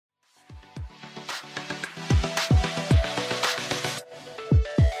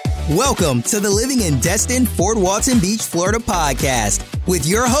Welcome to the Living in Destin, Fort Walton Beach, Florida podcast with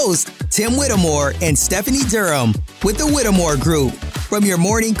your host, Tim Whittemore and Stephanie Durham with the Whittemore Group. From your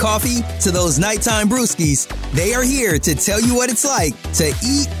morning coffee to those nighttime brewskis, they are here to tell you what it's like to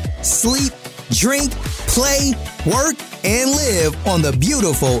eat, sleep, drink, play, work, and live on the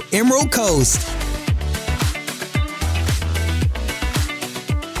beautiful Emerald Coast.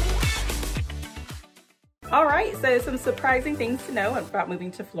 All right, so some surprising things to know about moving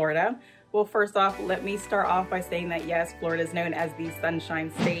to Florida. Well, first off, let me start off by saying that yes, Florida is known as the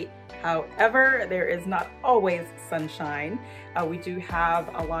Sunshine State. However, there is not always sunshine. We do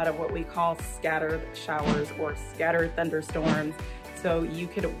have a lot of what we call scattered showers or scattered thunderstorms. So you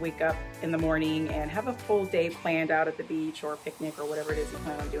could wake up in the morning and have a full day planned out at the beach or a picnic or whatever it is you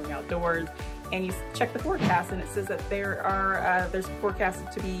plan on doing outdoors. And you check the forecast and it says that there's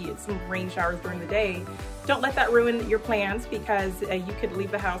forecasted to be some rain showers during the day. Don't let that ruin your plans because you could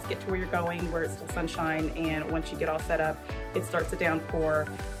leave the house, get to where you're going, where it's still sunshine, and once you get all set up, it starts to downpour.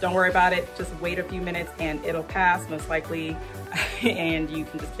 Don't worry about it. Just wait a few minutes and it'll pass most likely, and you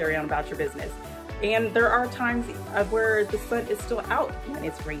can just carry on about your business. And there are times where the sun is still out when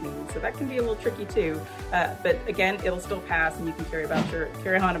it's raining, so that can be a little tricky too. But again, it'll still pass, and you can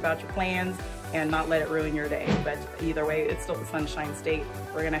carry on about your plans and not let it ruin your day. But either way, it's still the Sunshine State.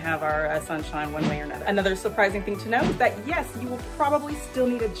 We're gonna have our sunshine one way or another. Another surprising thing to know is that yes, you will probably still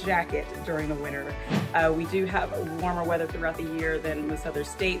need a jacket during the winter. We do have warmer weather throughout the year than most other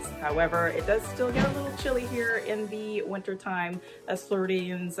states. However, it does still get a little chilly here in the winter time. As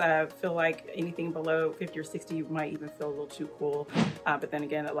Floridians feel like anything below 50 or 60 might even feel a little too cool. But then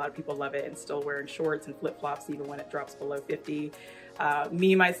again, a lot of people love it and still wearing shorts and flip-flops even when it drops below 50.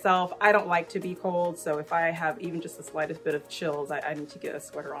 Me, myself, I don't like to be cold, so if I have even just the slightest bit of chills, I need to get a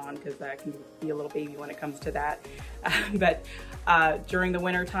sweater on because I can be a little baby when it comes to that. But during the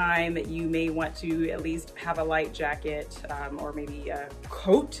winter time, you may want to at least have a light jacket or maybe a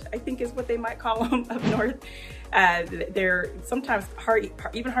coat, I think is what they might call them up north. They're sometimes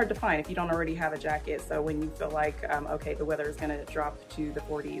even hard to find if you don't already have a jacket. So when you feel like, okay, the weather is going to drop to the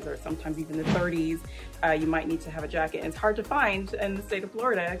 40s or sometimes even the 30s, you might need to have a jacket. And it's hard to find in the state of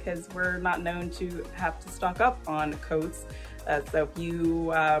Florida because we're not known to have to stock up on coats. So if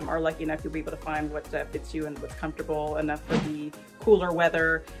you are lucky enough, you'll be able to find what fits you and what's comfortable enough for the cooler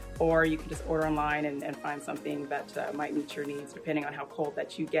weather, or you can just order online and find something that might meet your needs depending on how cold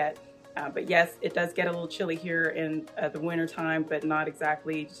that you get. But yes, it does get a little chilly here in the winter time, but not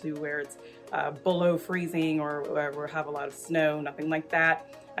exactly to where it's below freezing or where we have a lot of snow, nothing like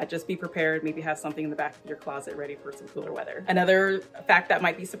that. Just be prepared, maybe have something in the back of your closet ready for some cooler weather. Another fact that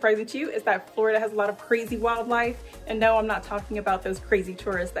might be surprising to you is that Florida has a lot of crazy wildlife. And no, I'm not talking about those crazy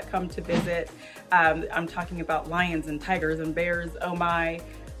tourists that come to visit. I'm talking about lions and tigers and bears, oh my.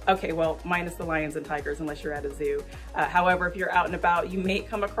 Okay, well, minus the lions and tigers unless you're at a zoo. However, if you're out and about, you may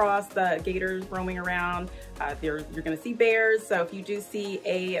come across the gators roaming around. You're gonna see bears. So if you do see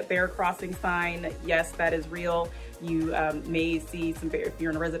a bear crossing sign, yes, that is real. You may see some bears. If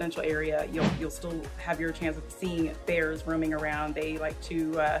you're in a residential area, you'll still have your chance of seeing bears roaming around. They like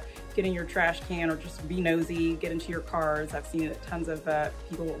to get in your trash can or just be nosy, get into your cars. I've seen tons of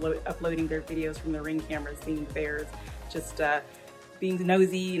people uploading their videos from their Ring cameras, seeing bears just being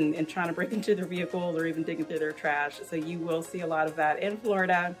nosy and trying to break into their vehicles or even digging through their trash. So you will see a lot of that in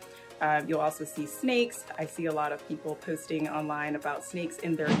Florida. You'll also see snakes. I see a lot of people posting online about snakes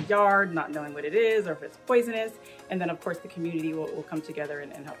in their yard, not knowing what it is or if it's poisonous. And then of course the community will come together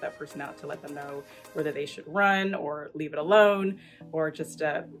and help that person out to let them know whether they should run or leave it alone or just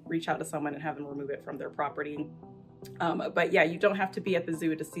reach out to someone and have them remove it from their property. But yeah, you don't have to be at the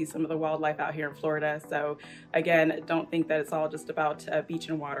zoo to see some of the wildlife out here in Florida. So again, don't think that it's all just about beach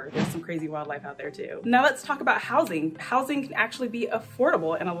and water. There's some crazy wildlife out there too. Now let's talk about housing. Housing can actually be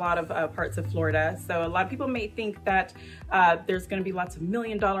affordable in a lot of parts of Florida. So a lot of people may think that there's going to be lots of $1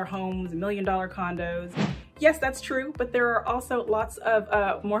 million homes, $1 million condos. Yes, that's true, but there are also lots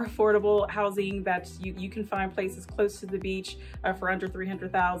of more affordable housing that you can find places close to the beach for under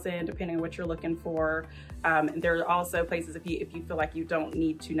 $300,000, depending on what you're looking for. There are also places if you feel like you don't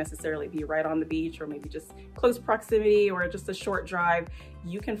need to necessarily be right on the beach or maybe just close proximity or just a short drive,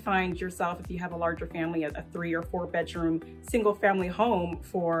 you can find yourself, if you have a larger family, a 3 or 4 bedroom single family home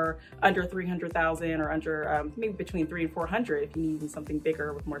for under $300,000 or under maybe between $300 and $400 if you need something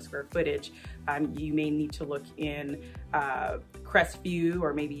bigger with more square footage. You may need to look in Crestview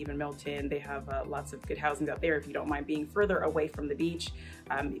or maybe even Milton. They have lots of good housing out there if you don't mind being further away from the beach.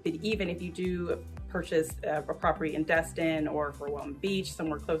 But even if you do purchase a property in Destin or Fort Walton Beach,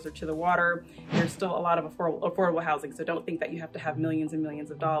 somewhere closer to the water, there's still a lot of affordable housing. So don't think that you have to have millions and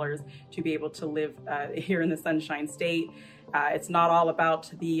millions of dollars to be able to live here in the Sunshine State. It's not all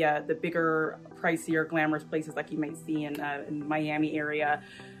about the bigger, pricier, glamorous places like you might see in Miami area,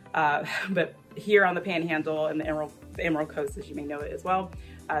 but here on the Panhandle and the Emerald Coast, as you may know it as well,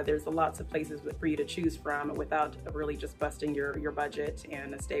 there's lots of places for you to choose from without really just busting your budget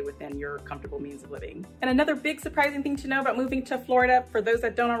and stay within your comfortable means of living. And another big surprising thing to know about moving to Florida, for those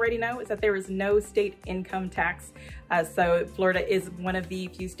that don't already know, is that there is no state income tax. So Florida is one of the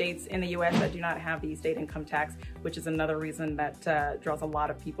few states in the U.S. that do not have the state income tax, which is another reason that draws a lot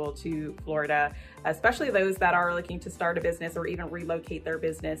of people to Florida, especially those that are looking to start a business or even relocate their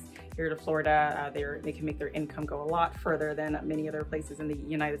business here to Florida. They can make their income go a lot further than many other places in the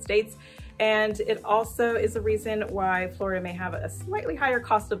United States. And it also is a reason why Florida may have a slightly higher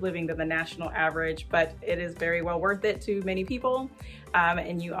cost of living than the national average, but it is very well worth it to many people. And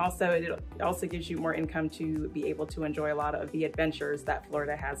it also gives you more income to be able to enjoy a lot of the adventures that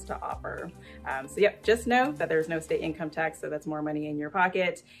Florida has to offer. So yep, just know that there's no state income tax, so that's more money in your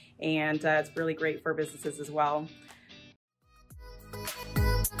pocket, and it's really great for businesses as well.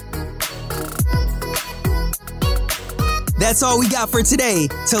 That's all we got for today.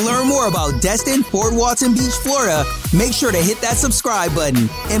 To learn more about Destin, Fort Walton Beach, Florida, make sure to hit that subscribe button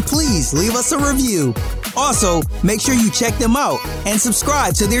and please leave us a review. Also, make sure you check them out and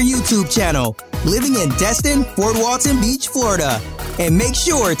subscribe to their YouTube channel, Living in Destin, Fort Walton Beach, Florida. And make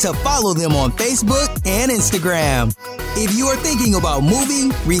sure to follow them on Facebook and Instagram. If you are thinking about moving,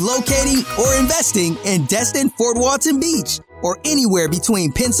 relocating, or investing in Destin, Fort Walton Beach, or anywhere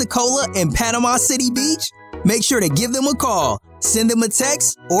between Pensacola and Panama City Beach, make sure to give them a call, send them a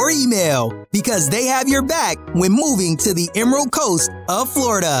text, or email, because they have your back when moving to the Emerald Coast of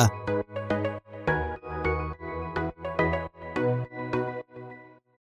Florida.